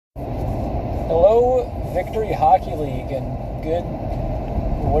Hello, Victory Hockey League, and good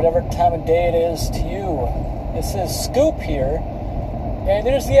whatever time of day it is to you. This is Scoop here, and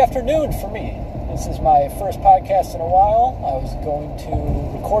it is the afternoon for me. This is my first podcast in a while. I was going to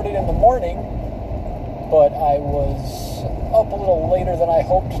record it in the morning, but I was up a little later than I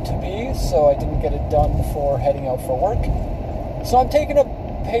hoped to be, so I didn't get it done before heading out for work. So I'm taking a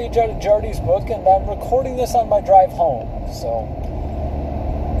page out of Jardy's book, and I'm recording this on my drive home. So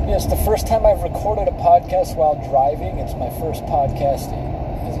it's the first time I've recorded a podcast while driving. It's my first podcast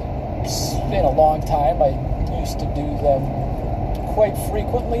in a long time. I used to do them quite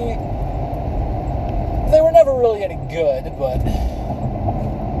frequently. They were never really any good, but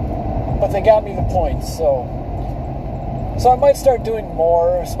they got me the point. So I might start doing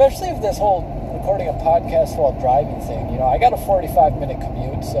more, especially if this whole recording a podcast while driving thing. I got a 45-minute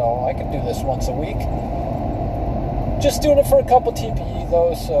commute, so I can do this once a week. Just doing it for a couple TPE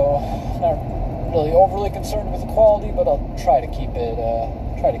though, so not really overly concerned with the quality, but I'll try to keep it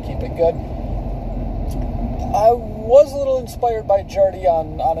good. I was a little inspired by Jardy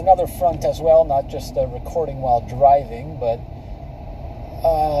on another front as well, not just recording while driving, but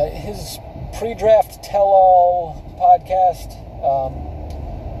his pre-draft tell-all podcast.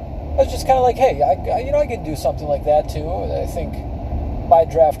 I was just kind of like, hey, I could do something like that too. I think my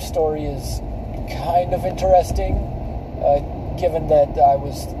draft story is kind of interesting. Given that I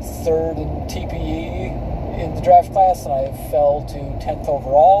was third in TPE in the draft class and I fell to 10th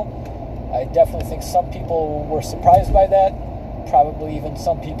overall, I definitely think some people were surprised by that. Probably even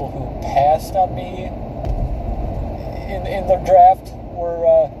some people who passed on me in their draft were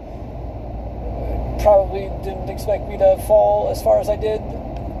probably didn't expect me to fall as far as I did.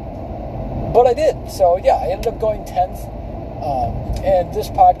 But I did. So yeah, I ended up going 10th. And this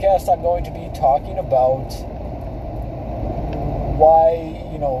podcast I'm going to be talking about why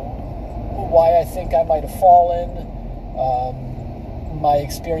I think I might have fallen, my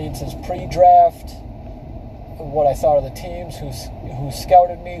experiences pre-draft, what I thought of the teams, who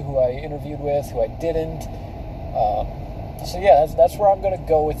scouted me, who I interviewed with, who I didn't. So yeah, that's where I'm going to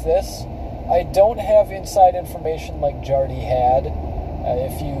go with this. I don't have inside information like Jardy had.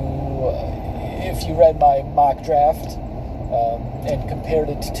 If you read my mock draft and compared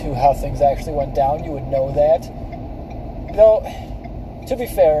it to how things actually went down, you would know that. Though, to be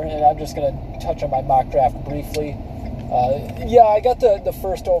fair, and I'm just going to touch on my mock draft briefly, I got the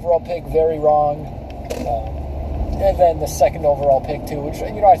first overall pick very wrong, and then the second overall pick too, which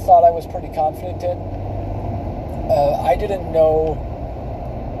I thought I was pretty confident in. I didn't know.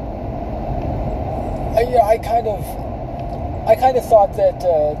 I kind of thought that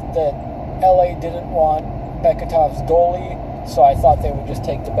LA didn't want Beketov's goalie, so I thought they would just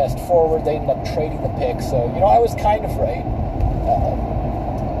take the best forward. They ended up trading the pick, so I was kind of right.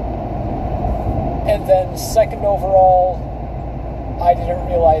 And then second overall, I didn't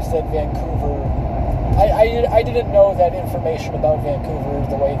realize that Vancouver. I didn't know that information about Vancouver,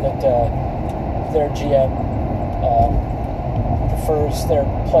 the way that their GM prefers their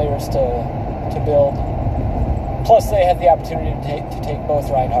players to build. Plus, they had the opportunity to take both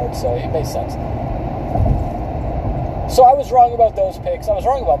Reinhardt, so it made sense. So I was wrong about those picks. I was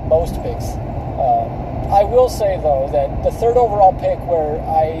wrong about most picks. I will say, though, that the third overall pick where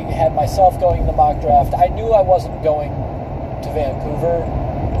I had myself going in the mock draft, I knew I wasn't going to Vancouver.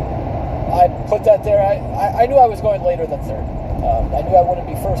 I put that there. I knew I was going later than third. I knew I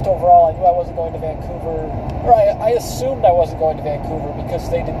wouldn't be first overall. I knew I wasn't going to Vancouver. Or I assumed I wasn't going to Vancouver because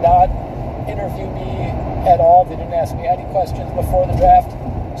they did not interview me at all. They didn't ask me any questions before the draft.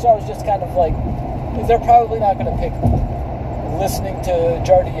 So I was just kind of like, they're probably not going to pick me. Listening to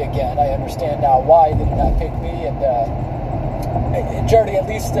Jardy again, I understand now why they did not pick me. And Jardy, at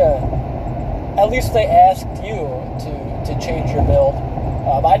least they asked you to change your build.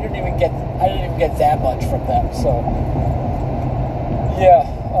 I didn't even get that much from them. So yeah.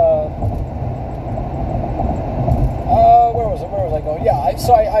 Where was I going? Yeah.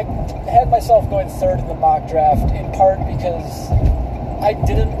 So I had myself going third in the mock draft, in part because I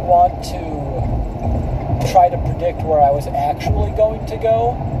didn't want to try to predict where I was actually going to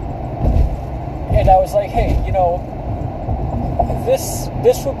go. And I was like, hey, this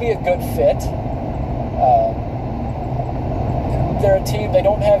would be a good fit. They're a team, they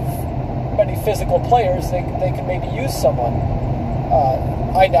don't have many physical players. They can maybe use someone.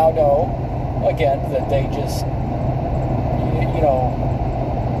 I now know, again, that they just,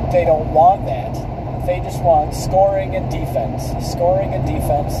 they don't want that. They just want scoring and defense. Scoring and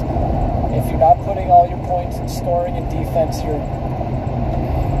defense. If you're not putting all your points in scoring and defense, you're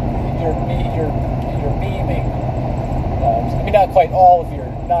beaming. I mean, not quite all of your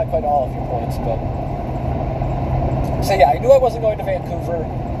not quite all of your points, but so yeah, I knew I wasn't going to Vancouver.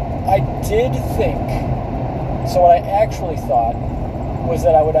 I did think, so what I actually thought was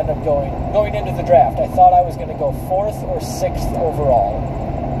that I would end up going into the draft. I thought I was going to go 4th or 6th overall,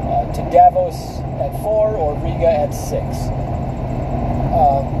 to Davos at 4 or Riga at 6.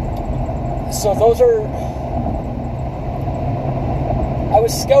 So those are, I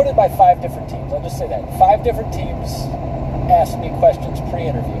was scouted by 5 different teams. I'll just say that. 5 different teams asked me questions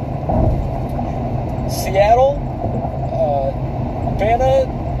pre-interview. Seattle, Banna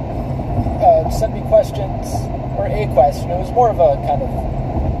sent me questions, or a question. It was more of a kind of,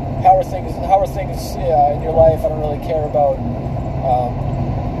 how are things in your life? I don't really care about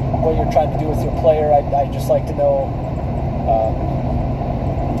what you're trying to do with your player. I just like to know.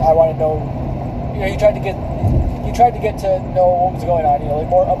 I want to know. You tried to get to know what was going on. Like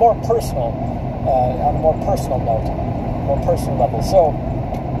a more personal, on a more personal note, more personal level. So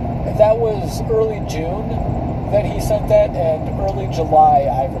that was early June that he sent that, and early July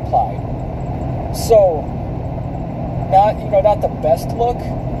I replied. So not the best look.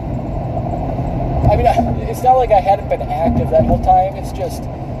 I mean, it's not like I hadn't been active that whole time. It's just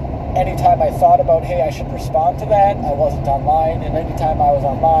anytime I thought about, hey, I should respond to that, I wasn't online, and anytime I was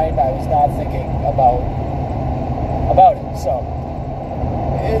online, I was not thinking about it. So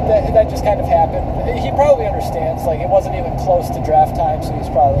that just kind of happened. He probably understands. Like, it wasn't even close to draft time, so he's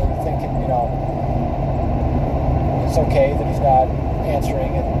probably thinking, it's okay that he's not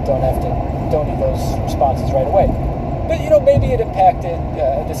answering and don't need those responses right away. But maybe it impacted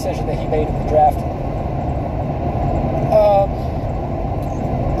a decision that he made in the draft.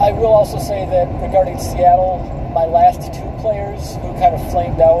 I will also say that regarding Seattle, my last 2 players who kind of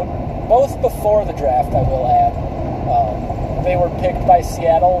flamed out, both before the draft, I will add, they were picked by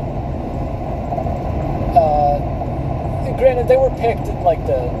Seattle. Granted, they were picked in like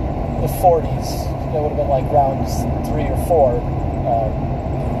the 40s. That would have been like rounds 3 or 4.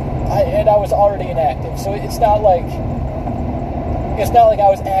 I was already inactive, so it's not like I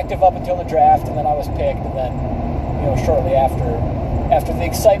was active up until the draft and then I was picked, and then shortly after the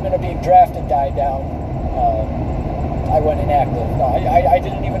excitement of being drafted died down, I went inactive. No, I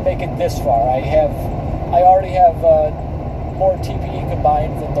didn't even make it this far. I already have more TPE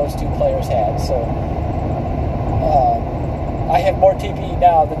combined than those 2 players had. So I have more TPE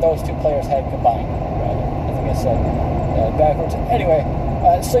now than those 2 players had combined. Rather, I think I said backwards. Anyway,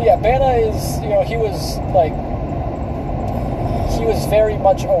 so yeah, Banna is he was very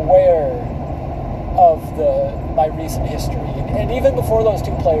much aware of my recent history, and even before those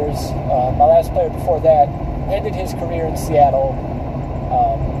 2 players, my last player before that ended his career in Seattle.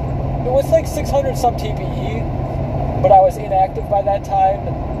 It was like 600 some TPE, but I was inactive by that time,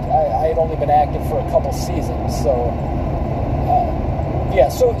 and I had only been active for a couple seasons. So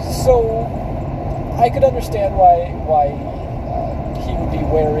so I could understand why he would be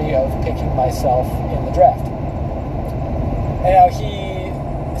wary of picking myself in the draft. And now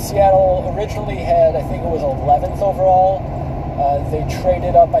Seattle originally had, I think it was 11th overall. They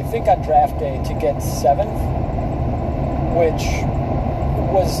traded up, I think, on draft day to get 7th, which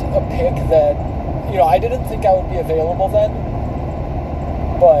was a pick that, I didn't think I would be available then,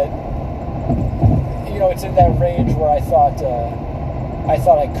 but, it's in that range where I thought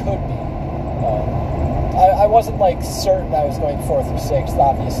I could be. I wasn't, certain I was going 4th or 6th,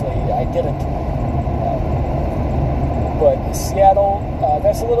 obviously. I didn't. But Seattle,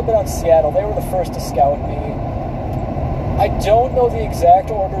 that's a little bit on Seattle. They were the first to scout me. I don't know the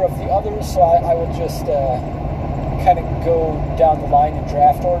exact order of the others, so I will just kind of go down the line in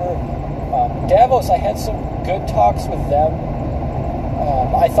draft order. Davos, I had some good talks with them.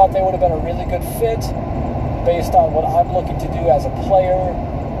 I thought they would have been a really good fit based on what I'm looking to do as a player.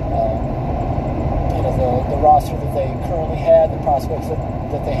 The roster that they currently had, the prospects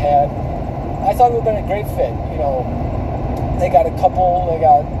that they had. I thought it would have been a great fit. They got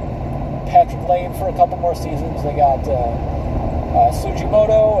Patrick Lane for a couple more seasons. They got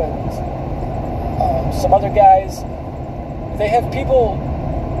Sugimoto and some other guys. They have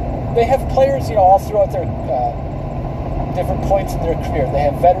players, all throughout their different points in their career. They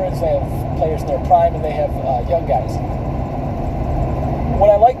have veterans, they have players in their prime, and they have young guys.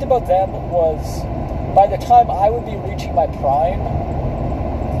 What I liked about them was, by the time I would be reaching my prime,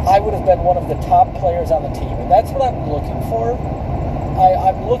 I would have been one of the top players on the team, and that's what I'm looking for.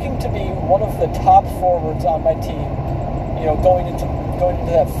 I'm looking to be one of the top forwards on my team, going into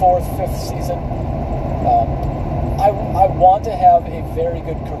that 4th, 5th season. I want to have a very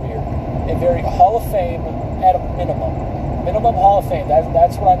good career, a very Hall of Fame at a minimum Hall of Fame.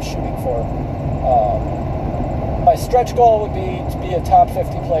 That's what I'm shooting for. my stretch goal would be to be a top 50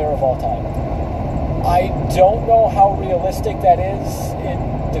 player of all time. I don't know how realistic that is in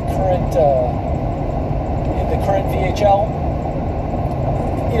the current VHL.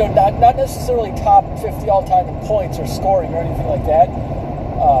 You know, not necessarily top 50 all time in points or scoring or anything like that.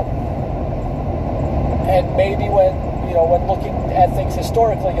 And maybe when looking at things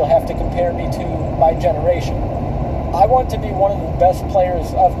historically, you'll have to compare me to my generation. I want to be one of the best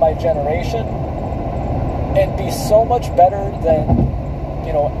players of my generation and be so much better than,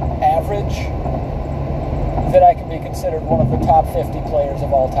 average, that I can be considered one of the top 50 players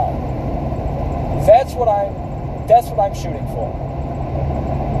of all time. That's what I'm shooting for.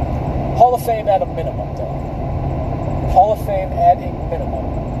 Hall of Fame at a minimum, though. Hall of Fame at a minimum.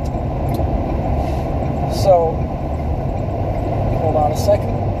 So, hold on a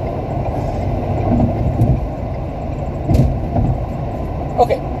second.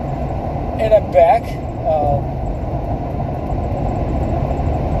 Okay, and I'm back.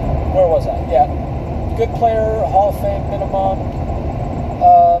 Where was I? Yeah, good player, Hall of Fame minimum.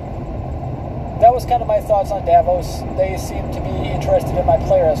 That was kind of my thoughts on Davos. They seemed to be interested in my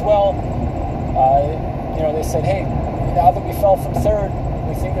player as well. They said, hey, now that we fell from third,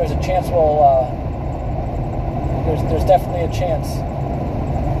 we think there's a chance there's definitely a chance.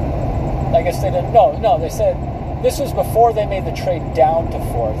 I guess they didn't. No, they said this was before they made the trade down to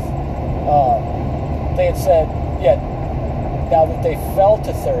fourth. They had said, yeah, now that they fell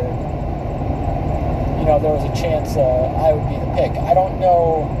to third, there was a chance I would be the pick. I don't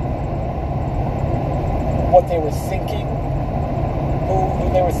know what they were thinking, who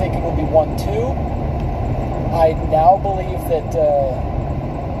they were thinking would be 1-2. I now believe that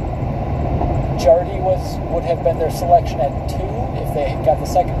Jardy would have been their selection at 2 if they got the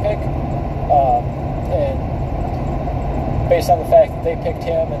second pick. And based on the fact that they picked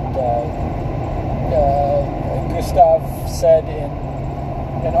him, and Gustav said in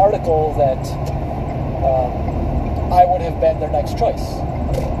an article that I would have been their next choice.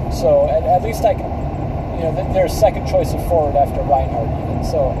 So at least I can, their second choice of forward after Reinhardt even.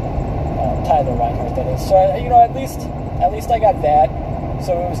 So Tyler Reinhardt, that is. So at least I got that.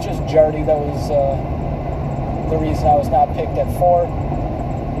 So it was just Jardy that was the reason I was not picked at 4.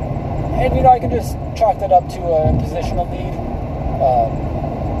 And I can just chalk that up to a positional need,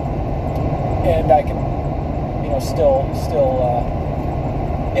 and I can still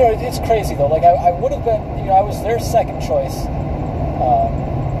it's crazy though. Like I would have been, I was their second choice,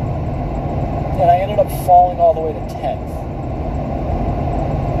 and I ended up falling all the way to 10th.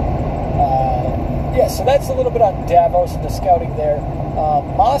 Yeah, so that's a little bit on Davos and the scouting there.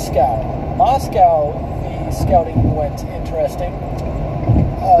 Moscow, the scouting went interesting.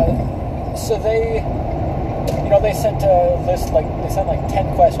 So they sent a list, they sent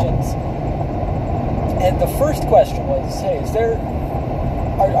 10 questions, and the first question was, hey,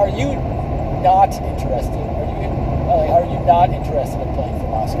 are you not interested? Are you not interested in playing for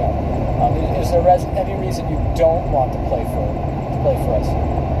Moscow? Is there any reason you don't want to play for us?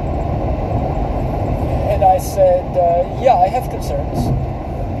 And I said, yeah, I have concerns.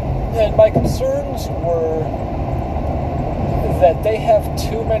 And my concerns were that they have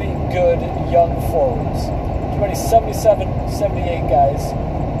too many good young forwards. Too many 77, 78 guys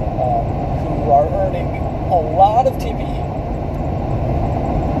who are earning a lot of TPE.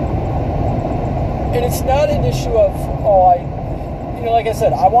 And it's not an issue of, like I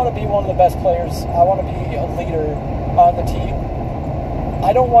said, I want to be one of the best players. I want to be a leader on the team.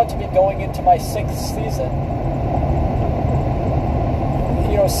 I don't want to be going into my 6th season,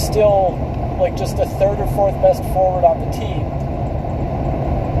 still just the 3rd or 4th best forward on the team,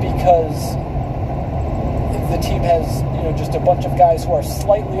 because the team has, just a bunch of guys who are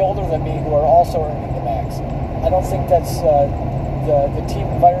slightly older than me who are also earning the max. I don't think that's the team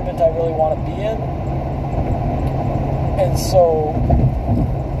environment I really want to be in. And so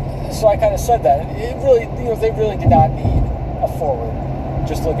I kind of said that. It really, they really did not need a forward,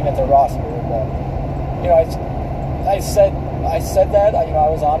 just looking at their roster. But, I said that. I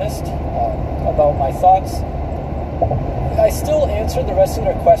was honest about my thoughts. I still answered the rest of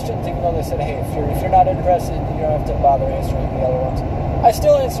their questions, even though they said, hey, if you're not interested, you don't have to bother answering the other ones. I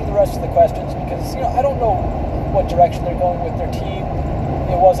still answered the rest of the questions because, I don't know what direction they're going with their team.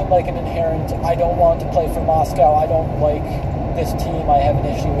 It wasn't like an inherent, I don't want to play for Moscow, I don't like this team, I have an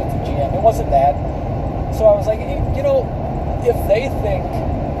issue with the GM. It wasn't that. So I was like, if they think,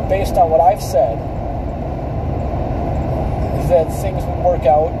 based on what I've said, that things would work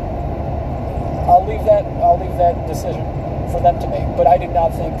out, I'll leave that decision for them to make. But I did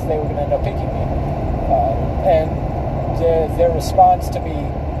not think they were going to end up picking me. And their response to me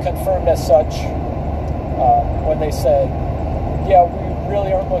confirmed as such. when they said, yeah, we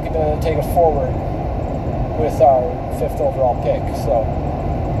really aren't looking to take a forward with our 5th overall pick. So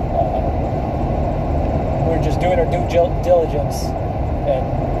we're just doing our due diligence, and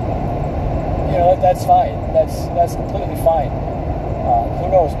that's fine. That's completely fine. Who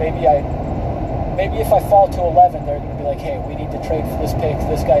knows? Maybe if I fall to 11, they're going to be like, hey, we need to trade for this pick.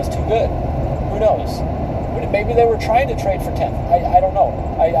 This guy's too good. Who knows? Maybe they were trying to trade for 10th. I don't know.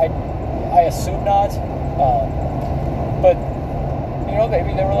 I assume not. But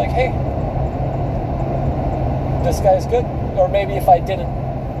maybe they were like, hey, this guy's good. Or maybe if I didn't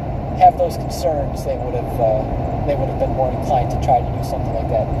have those concerns, they would have been more inclined to try to do something like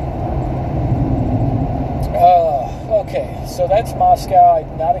that. Okay, so that's Moscow. I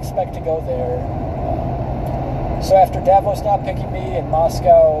did not expect to go there. So after Davos not picking me and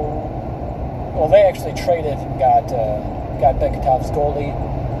Moscow, well, they actually traded and got Bekotov's goalie.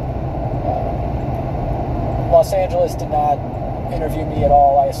 Los Angeles did not interview me at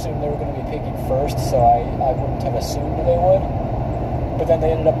all. I assumed they were going to be picking first, so I wouldn't have assumed they would. But then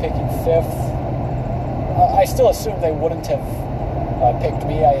they ended up picking 5th. I still assumed they wouldn't have picked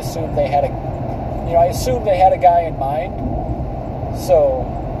me. I assumed they had a guy in mind. So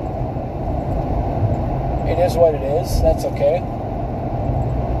it is what it is. That's okay.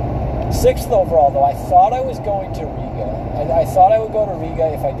 6th overall, though, I thought I was going to Riga. I thought I would go to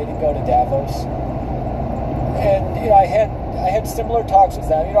Riga if I didn't go to Davos. And I had similar talks with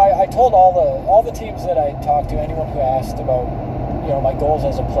them. I told all the teams that I talked to, anyone who asked about my goals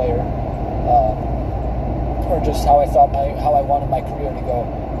as a player, or just how I wanted my career to go.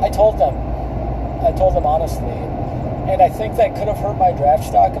 I told them honestly, and I think that could have hurt my draft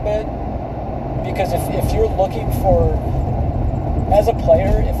stock a bit, because if you're looking for, as a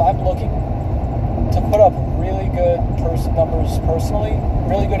player, if I'm looking to put up really good numbers personally,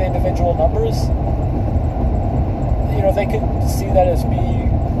 really good individual numbers, they could see that as me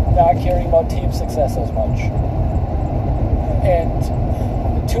not caring about team success as much. And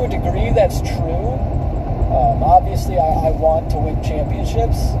to a degree, that's true. Obviously, I want to win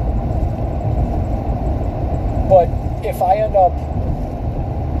championships. But if I end up,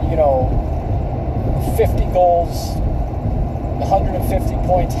 50 goals, 150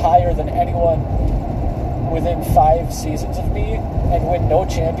 points higher than anyone within 5 seasons of me and win no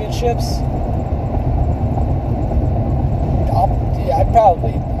championships, I'd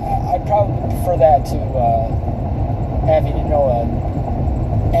probably prefer that to having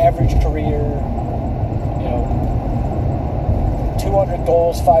an average career, 200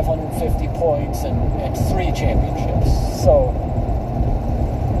 goals, 550 points, and 3 championships. So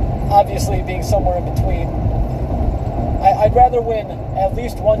obviously, being somewhere in between, I'd rather win at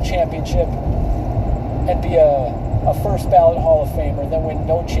least 1 championship and be a first ballot Hall of Famer than win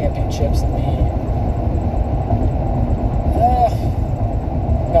no championships and be.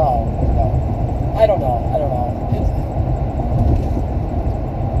 No. I don't know.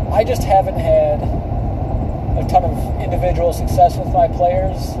 I just haven't had a ton of individual success with my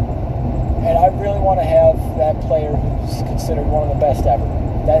players, and I really want to have that player who's considered one of the best ever.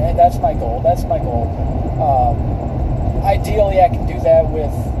 That's my goal. Ideally, I can do that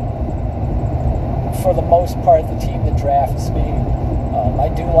with, for the most part, the team that drafts me. I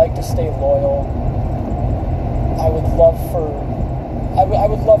do like to stay loyal. I would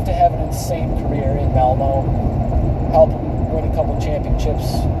love to have an insane career in Malmo, help win a couple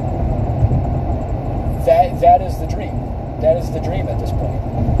championships. That is the dream. That is the dream at this point,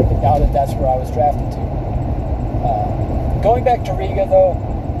 now that that's where I was drafted to. Going back to Riga, though,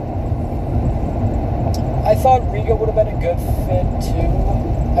 I thought Riga would have been a good fit, too.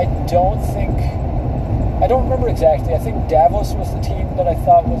 I don't remember exactly. I think Davos was the team that I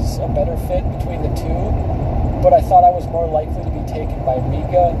thought was a better fit between the two, but I thought I was more likely to be taken by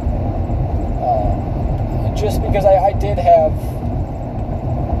Riga, just because I did have,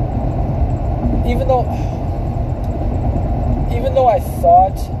 even though I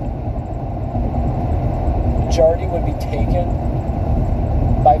thought Jardy would be taken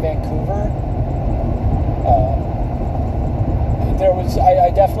by Vancouver,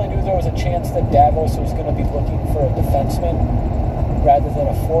 I definitely knew there was a chance that Davos was going to be looking for a defenseman rather than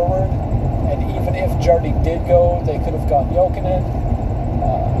a forward. And even if Jardy did go, they could have gone Jokinen.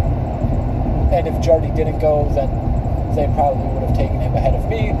 And if Jardy didn't go, then they probably would have taken him ahead of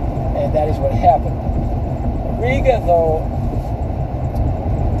me. And that is what happened. Riga, though,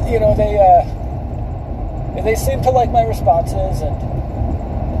 they seemed to like my responses, and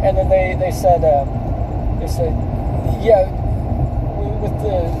then they said, yeah,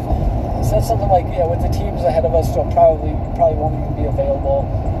 said something like, yeah, with the teams ahead of us, you'll probably won't even be available,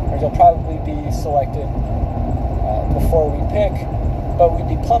 or you'll probably be selected before we pick, but we'd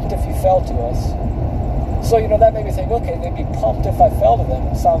be pumped if you fell to us. So, that made me think, okay, they'd be pumped if I fell to them.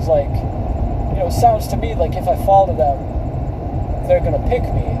 It sounds like, it sounds to me like if I fall to them, they're going to pick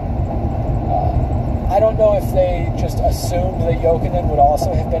me. I don't know if they just assumed that Jokinen would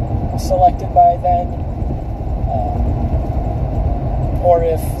also have been selected by then. Or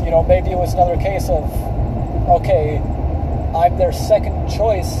if, maybe it was another case of, okay, I'm their second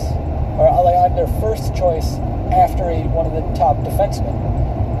choice, or I'm their first choice after one of the top defensemen.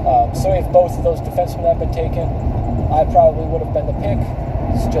 So if both of those defensemen had been taken, I probably would have been the pick.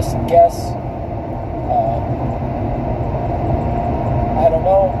 It's just a guess. I don't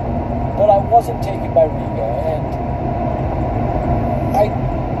know. But I wasn't taken by Riga, and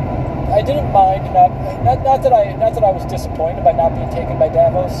I didn't mind not that I was disappointed by not being taken by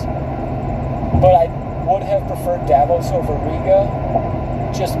Davos, but I would have preferred Davos over Riga,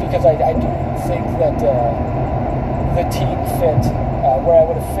 just because I do think that the team fit, where I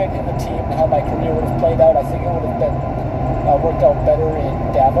would have fit in the team and how my career would have played out. I think it would have been worked out better in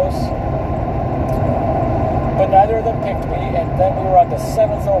Davos. But neither of them picked me, and then we were on to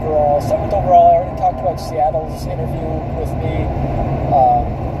 7th overall. 7th overall, I already talked about Seattle's interview with me.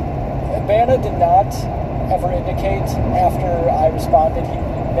 Banna did not ever indicate, after I responded, he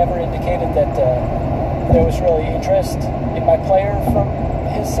never indicated that there was really interest in my player from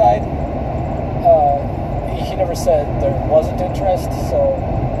his side. He never said there wasn't interest, so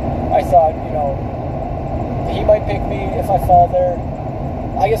I thought, he might pick me if I fall there.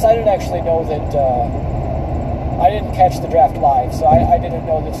 I guess I didn't actually know that... I didn't catch the draft live, so I didn't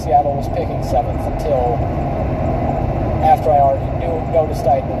know that Seattle was picking 7th until after I already noticed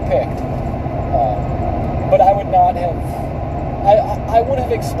I had been picked. But I would not have... I would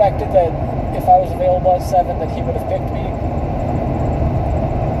have expected that if I was available at 7, that he would have picked me.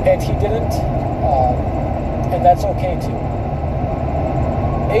 And he didn't. And that's okay, too.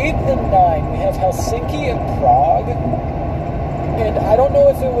 8 and 9, we have Helsinki and Prague. And I don't know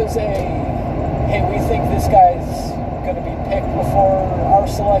if it was hey, we think this guy's going to be picked before our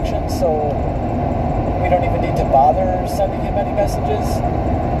selection, so we don't even need to bother sending him any messages.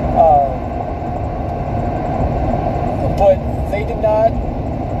 But they did not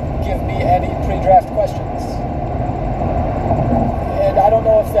give me any pre-draft questions. And I don't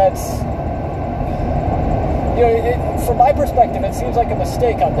know if that's... from my perspective, it seems like a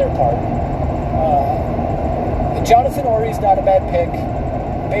mistake on their part. Jonathan Ory's not a bad pick.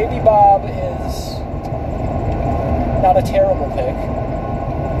 Baby Bob is not a terrible pick.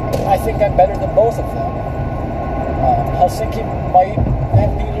 I think I'm better than both of them. Helsinki might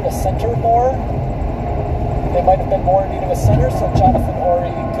have needed a center more. They might have been more in need of a center, so Jonathan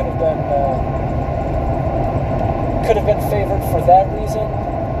Ory could have been favored for that reason.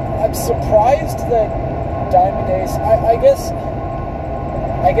 I'm surprised that Diamond Ace... I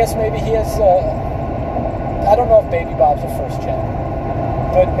guess maybe he has... I don't know if Baby Bob's a first gen.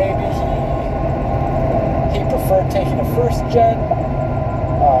 But maybe he preferred taking a first gen.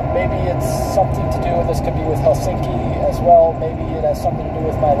 Maybe it's something to do with, this could be with Helsinki as well. Maybe it has something to do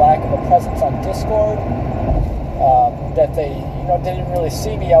with my lack of a presence on Discord. That they, didn't really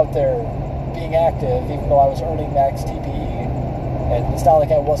see me out there being active, even though I was earning max TPE. And it's not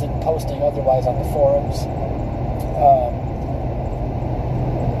like I wasn't posting otherwise on the forums.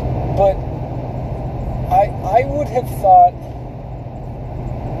 But I would have thought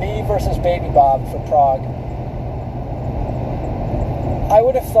me versus Baby Bob for Prague. I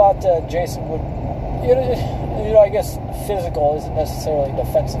would have thought Jason would, I guess physical isn't necessarily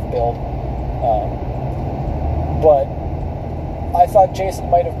defensive build, but I thought Jason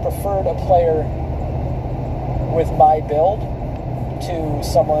might have preferred a player with my build to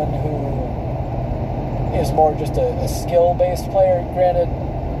someone who is more just a skill-based player. Granted,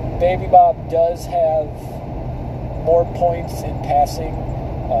 Baby Bob does have more points in passing.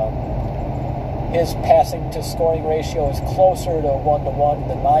 His passing to scoring ratio is closer to 1-to-1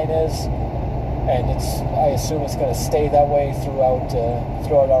 than mine is, and I assume it's going to stay that way throughout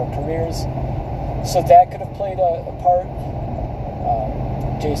our careers. So that could have played a part.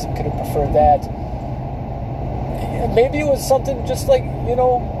 Jason could have preferred that. Maybe it was something just like,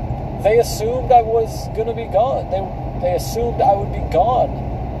 they assumed I was going to be gone. They assumed I would be gone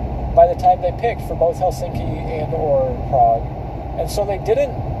by the time they picked for both Helsinki and or Prague. And so they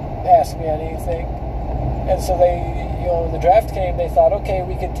didn't ask me anything. And so they, when the draft came, they thought, okay,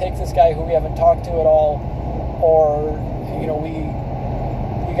 we could take this guy who we haven't talked to at all, or,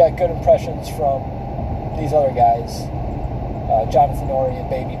 we got good impressions from these other guys, Jonathan Ory and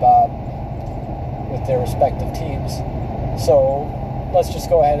Baby Bob, with their respective teams. So let's just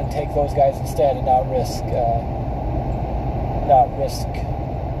go ahead and take those guys instead and not risk not risk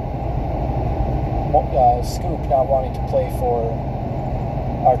Scoop not wanting to play for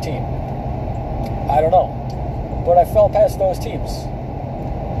our team. I don't know. But I fell past those teams.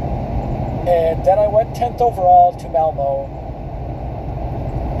 And then I went 10th overall to Malmo.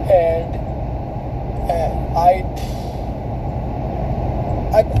 And I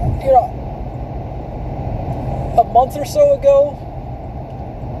a month or so ago,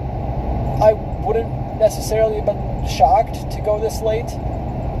 I wouldn't necessarily have been shocked to go this late.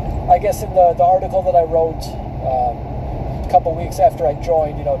 I guess in the article that I wrote a couple weeks after I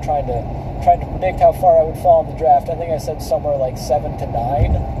joined, trying to predict how far I would fall in the draft, I think I said somewhere like 7 to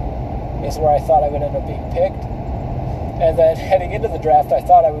 9 is where I thought I would end up being picked. And then heading into the draft, I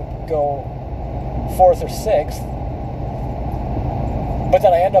thought I would go 4th or 6th. But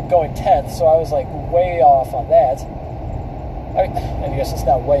then I ended up going 10th, so I was like way off on that. I guess it's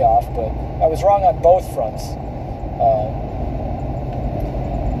not way off, but I was wrong on both fronts.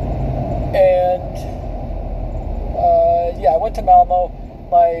 I went to Malmo.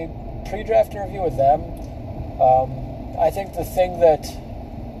 My pre-draft interview with them, I think the thing that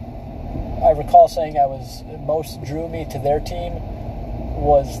I recall saying most drew me to their team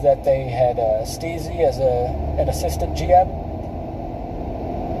was that they had Steezy as an assistant GM.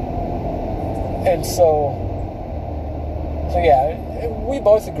 And so yeah, we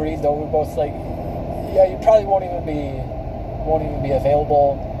both agreed though. We both like, yeah, you probably won't even be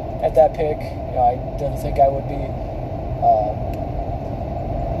available at that pick. I didn't think I would be.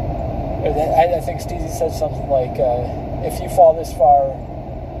 I think Steezy said something like, if you fall this far,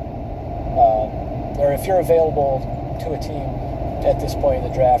 or if you're available to a team at this point in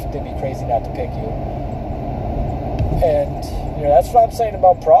the draft, they'd be crazy not to pick you. And that's what I'm saying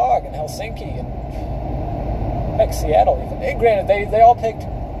about Prague and Helsinki and heck, Seattle even. And granted, they all picked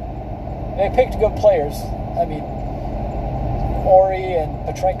good players. I mean, Ori and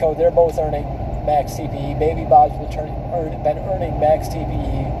Petrenko, they're both earning max TPE. Baby Bob's been earning max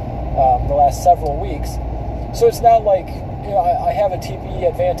TPE the last several weeks. So it's not like I have a TPE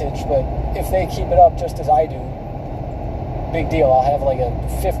advantage, but if they keep it up just as I do, big deal. I'll have like a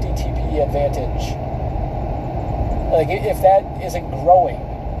 50 TPE advantage. Like if that isn't growing,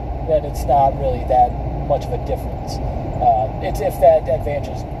 then it's not really that much of a difference. It's if that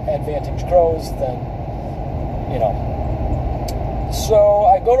advantage grows, then So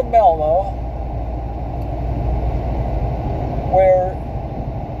I go to Malmo, where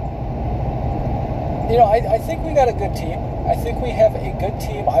I think we got a good team. I think we have a good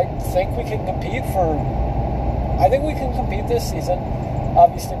team. I think we can compete this season.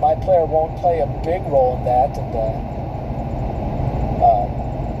 Obviously, my player won't play a big role in that, and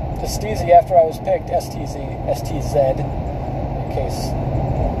the Steezy, after I was picked, STZ,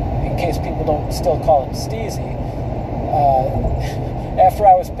 in case people don't still call him Steezy. After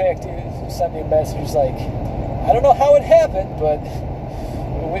I was picked, he sent me a message like, I don't know how it happened, but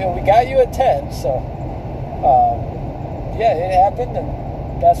we got you at 10, so yeah, it happened, and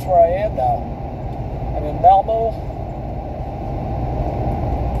that's where I am now. I'm in Malmo.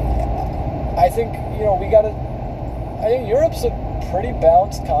 I think I think Europe's a pretty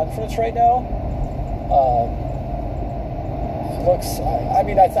balanced conference right now.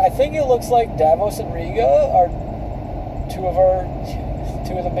 I think it looks like Davos and Riga are two of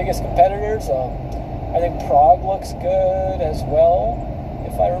the biggest competitors. I think Prague looks good as well,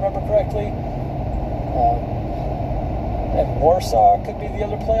 if I remember correctly. And Warsaw could be the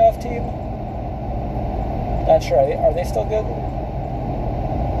other playoff team. Not sure. Are they still good?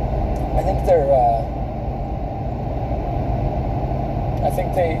 I think they're.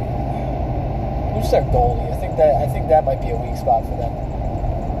 Who's their goalie? I think that might be a weak spot for them.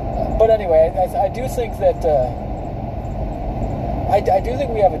 But anyway, I do think that. I do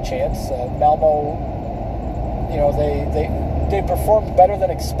think we have a chance. Malmo, they performed better than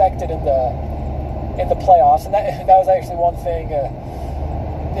expected in the playoffs, and that was actually one thing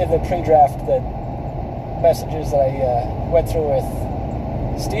in the pre-draft that messages that I went through with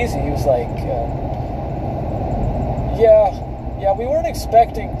Steezy. He was like, yeah, we weren't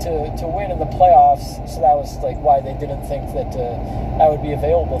expecting to win in the playoffs, so that was like why they didn't think that I would be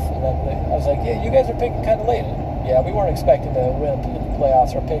available for them. I was like, yeah, you guys are picking kind of late. Yeah, we weren't expecting to win in the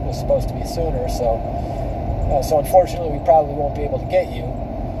playoffs. Our pick was supposed to be sooner, so unfortunately we probably won't be able to get you.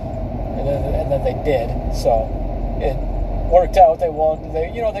 And then they did, so it worked out. They won. They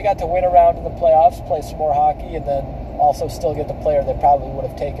got to win a round in the playoffs, play some more hockey, and then also still get the player they probably would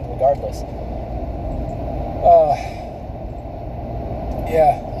have taken regardless.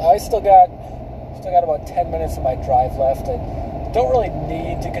 Yeah, I still got about 10 minutes of my drive left. I don't really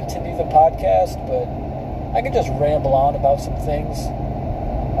need to continue the podcast, but I could just ramble on about some things.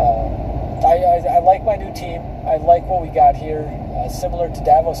 I like my new team. I like what we got here. Similar to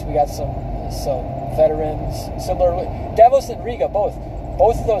Davos, we got some veterans. Similar, Davos and Riga, both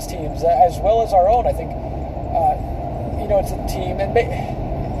of those teams, as well as our own. I think it's a team, and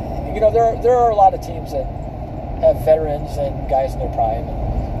there are a lot of teams that have veterans and guys in their prime.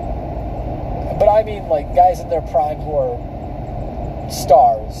 But I mean, like, guys in their prime who are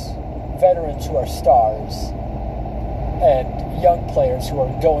stars, veterans who are stars, and young players who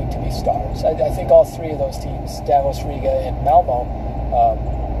are going to be stars. I think all three of those teams, Davos, Riga, and Malmo,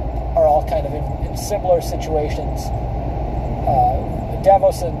 are all kind of in similar situations.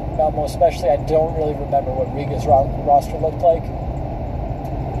 Davos and Malmo especially, I don't really remember what Riga's roster looked like.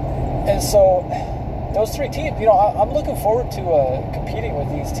 And so those three teams, I'm looking forward to competing with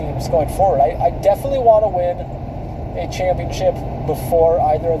these teams going forward. I definitely want to win a championship before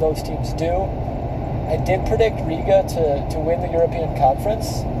either of those teams do. I did predict Riga to win the European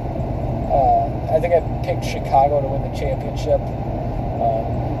Conference. I think I picked Chicago to win the championship.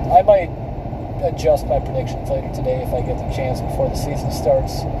 I might adjust my predictions later today if I get the chance before the season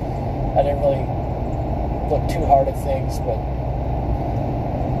starts. I didn't really look too hard at things, but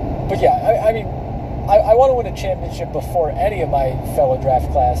yeah, I want to win a championship before any of my fellow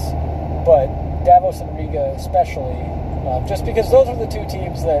draft class, but Davos and Riga especially, just because those are the two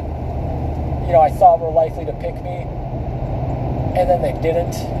teams that I thought were likely to pick me, and then they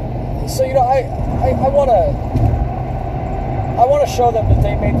didn't. So I want to show them that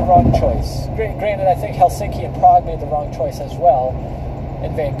they made the wrong choice. Granted, I think Helsinki and Prague made the wrong choice as well,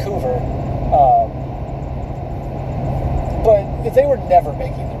 and Vancouver. But they were never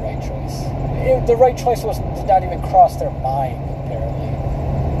making the right choice. The right choice did not even cross their mind, apparently.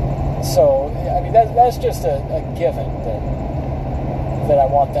 So, that's just a given that I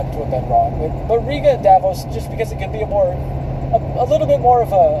want them to have been wrong. But Riga and Davos, just because it can be a little bit more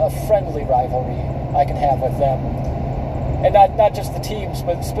of a friendly rivalry I can have with them. And not just the teams,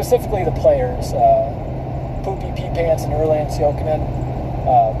 but specifically the players. Pupi P-Pants and Erlands Jokinen.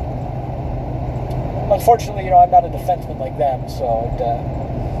 Unfortunately, I'm not a defenseman like them, so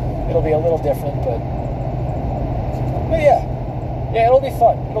it'll be a little different. But yeah, it'll be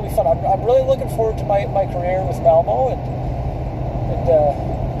fun. I'm really looking forward to my career with Malmo, and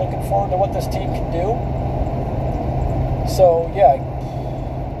looking forward to what this team can do. So yeah,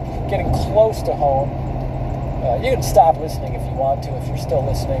 getting close to home. You can stop listening if you want to, if you're still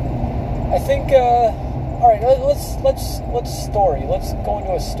listening. I think. All right, let's story. Let's go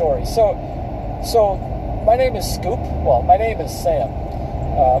into a story. So my name is Scoop. Well, my name is Sam.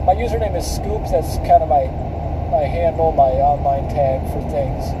 My username is Scoop. That's kind of my handle, my online tag for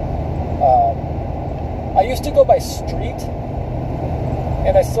things. I used to go by Street,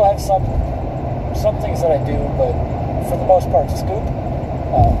 and I still have some things that I do, but for the most part, Scoop.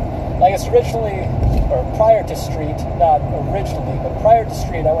 I guess originally, or prior to Street, not originally, but prior to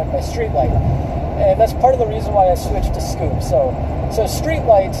Street, I went by Streetlight, and that's part of the reason why I switched to Scoop. So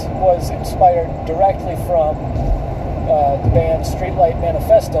Streetlight was inspired directly from the band Streetlight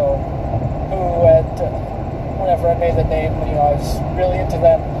Manifesto, who whenever I made the name, I was really into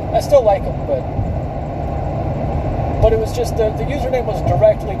them. I still like them, but it was just the username was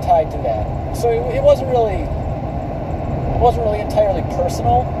directly tied to that. So it wasn't really entirely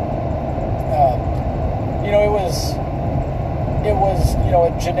personal. It was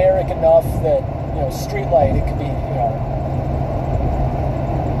generic enough that Streetlight, it could be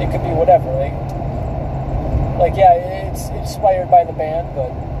it could be whatever. It's inspired by the band,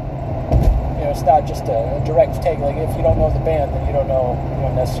 but it's not just a direct take. Like, if you don't know the band, then you don't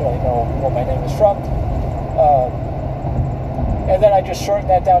necessarily know where my name is from. And then I just shortened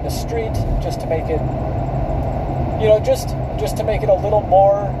that down to Street, just to make it, just to make it a little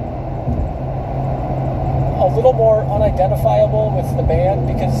more unidentifiable with the band,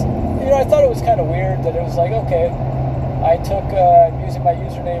 because I thought it was kind of weird that it was like, okay, I took using my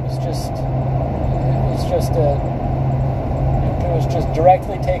username it was just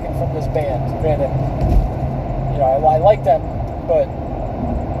directly taken from this band. Granted, I like them, but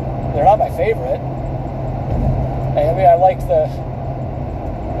they're not my favorite. I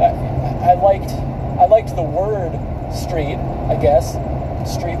liked the word street, I guess,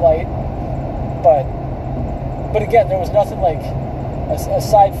 Streetlight, but again, there was nothing like,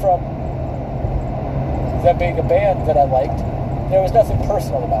 aside from them being a band that I liked, there was nothing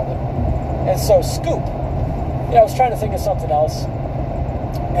personal about it. And so Scoop, I was trying to think of something else,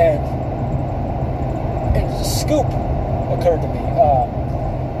 and Scoop occurred to me.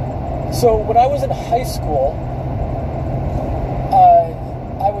 So when I was in high school,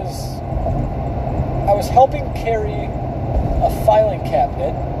 I was was helping carry a filing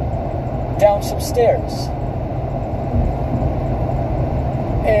cabinet down some stairs.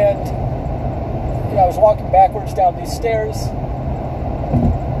 And I was walking backwards down these stairs.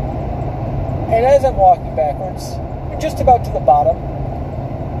 And as I'm walking backwards, just about to the bottom,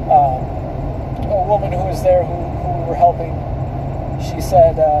 a woman who was there who we were helping, she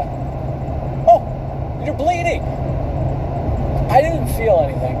said, "Oh, you're bleeding." I didn't feel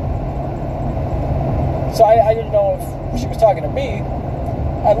anything. So I didn't know if she was talking to me.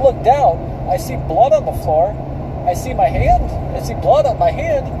 I look down, I see blood on the floor, I see my hand, I see blood on my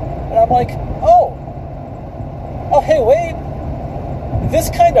hand, and I'm like, oh, hey, wait, this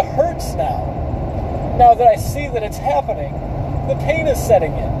kind of hurts now. Now that I see that it's happening, the pain is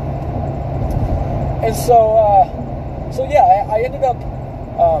setting in. And so yeah, I ended up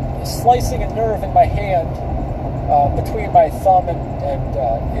slicing a nerve in my hand between my thumb and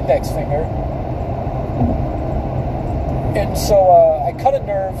index finger. And so I cut a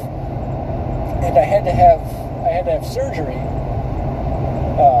nerve, and I had to have surgery.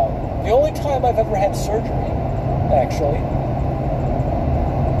 The only time I've ever had surgery, actually.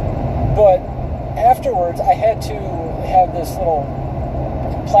 But afterwards, I had to have this little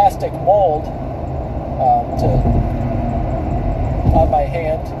plastic mold on my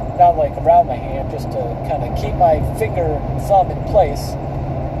hand, not like around my hand, just to kind of keep my finger and thumb in place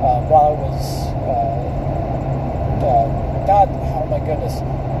while I was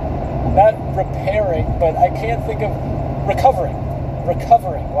not repairing, but I can't think of recovering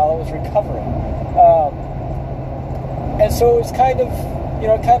while I was recovering. And so it was kind of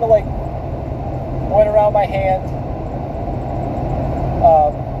like went around my hand.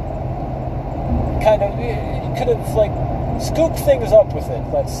 You could have like scooped things up with it,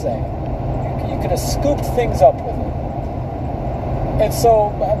 let's say. You could have scooped things up with it. And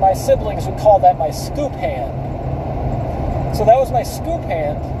so my siblings would call that my scoop hand. So that was my scoop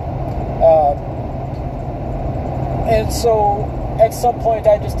hand. And so at some point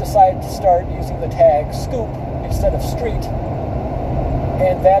I just decided to start using the tag Scoop instead of Street.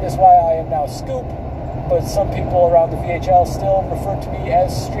 And that is why I am now Scoop, but some people around the VHL still refer to me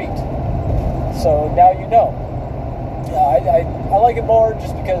as Street. So now you know. I like it more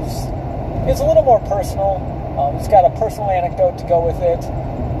just because it's a little more personal. It's got a personal anecdote to go with it.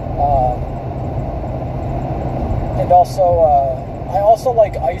 And also, I also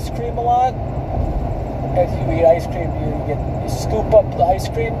like ice cream a lot. As you eat ice cream, you scoop up the ice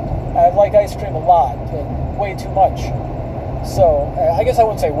cream. I like ice cream a lot, way too much. So I guess I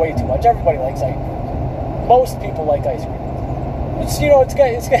wouldn't say way too much. Everybody likes ice cream. Most people like ice cream. It's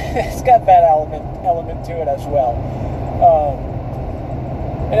got that element to it as well.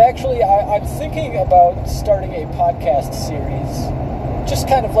 And actually, I'm thinking about starting a podcast series, just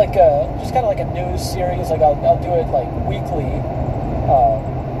kind of like a news series. Like I'll do it like weekly.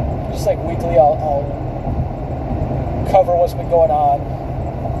 Just like weekly, I'll cover what's been going on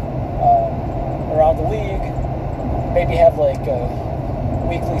around the league. Maybe have like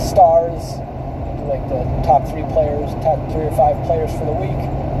weekly stars, do like the top 3 or 5 players for the week.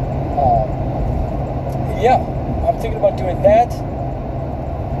 Yeah, I'm thinking about doing that.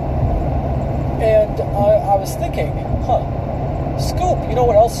 And I was thinking, Scoop. You know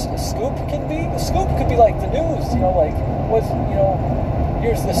what else Scoop can be? The Scoop could be like the news.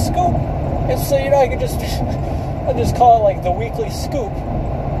 Here's the Scoop. And so I could just I just call it like the weekly Scoop.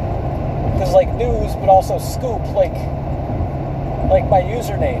 Because like news, but also Scoop, like my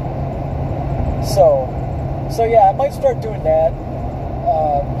username. So yeah, I might start doing that.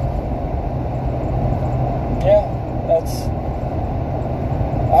 Yeah,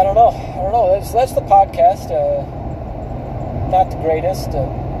 I don't know. That's the podcast. Not the greatest.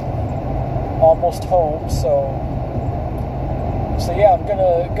 Almost home. So yeah, I'm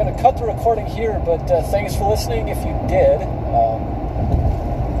gonna cut the recording here. But thanks for listening if you did.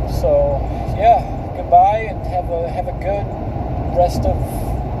 So yeah, goodbye and have a good rest of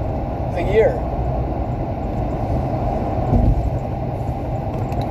the year.